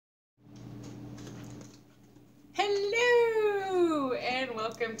Hello and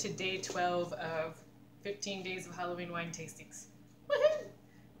welcome to day 12 of 15 days of Halloween wine tastings. Woohoo!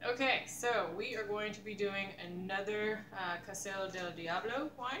 Okay, so we are going to be doing another Casillero del Diablo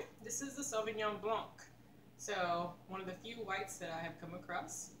wine. This is the Sauvignon Blanc. So one of the few whites that I have come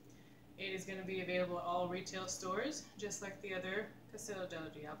across. It is going to be available at all retail stores, just like the other Casillero del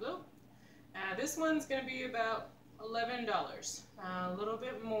Diablo. This one's going to be about $11, a little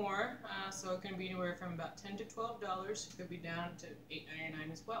bit more, so it can be anywhere from about $10 to $12. It could be down to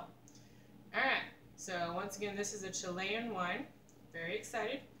 $8.99 as well. Alright, so once again, this is a Chilean wine. Very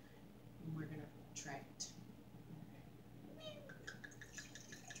excited. We're going to try it.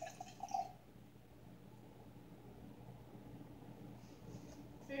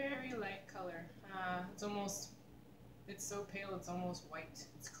 Very light color. It's so pale it's almost white.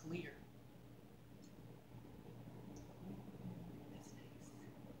 It's clear.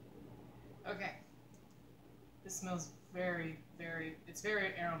 Okay, this smells it's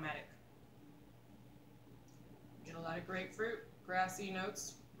very aromatic. Get a lot of grapefruit, grassy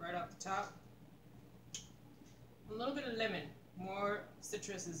notes right off the top. A little bit of lemon. More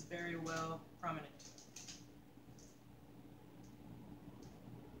citrus is very well prominent.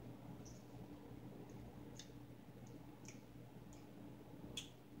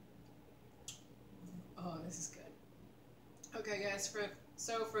 Oh, this is good. Okay, guys, for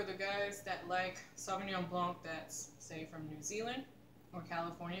the guys that like Sauvignon Blanc that's, say, from New Zealand or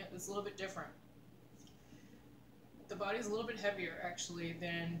California, it's a little bit different. The body's a little bit heavier, actually,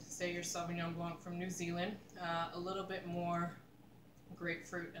 than, say, your Sauvignon Blanc from New Zealand. A little bit more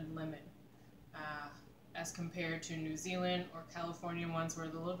grapefruit and lemon. As compared to New Zealand or California ones where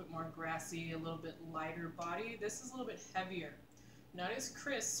they're a little bit more grassy, a little bit lighter body. This is a little bit heavier. Not as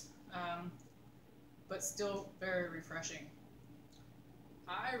crisp, but still very refreshing.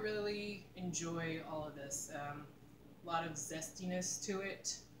 I really enjoy all of this. A lot of zestiness to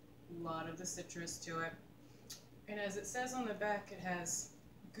it, a lot of the citrus to it. And as it says on the back, it has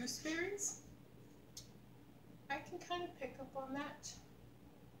gooseberries. I can kind of pick up on that,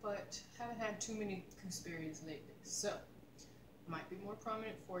 but haven't had too many gooseberries lately. So, might be more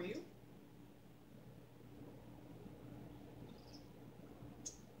prominent for you.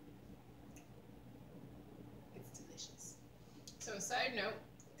 So, side note,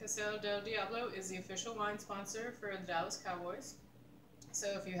 Casillero del Diablo is the official wine sponsor for the Dallas Cowboys. So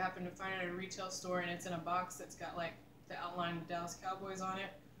if you happen to find it at a retail store and it's in a box that's got like the outline of the Dallas Cowboys on it,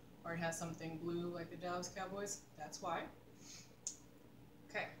 or it has something blue like the Dallas Cowboys, that's why.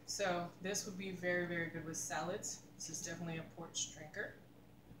 Okay, so this would be very good with salads. This is definitely a porch drinker.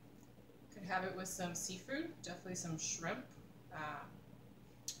 Could have it with some seafood, definitely some shrimp,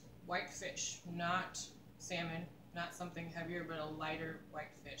 white fish, not salmon. Not something heavier, but a lighter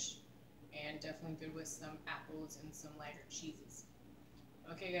white fish. And definitely good with some apples and some lighter cheeses.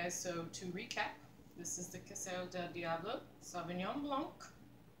 Okay, guys, so to recap, this is the Casillero del Diablo Sauvignon Blanc.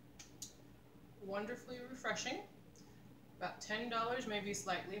 Wonderfully refreshing. About $10, maybe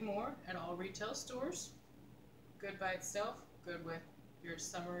slightly more, at all retail stores. Good by itself, good with your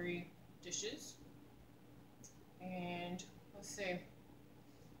summery dishes. And let's see.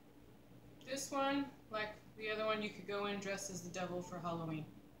 This one, like the other one, you could go in dressed as the devil for Halloween.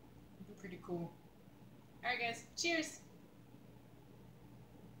 It'd be pretty cool. Alright guys, cheers!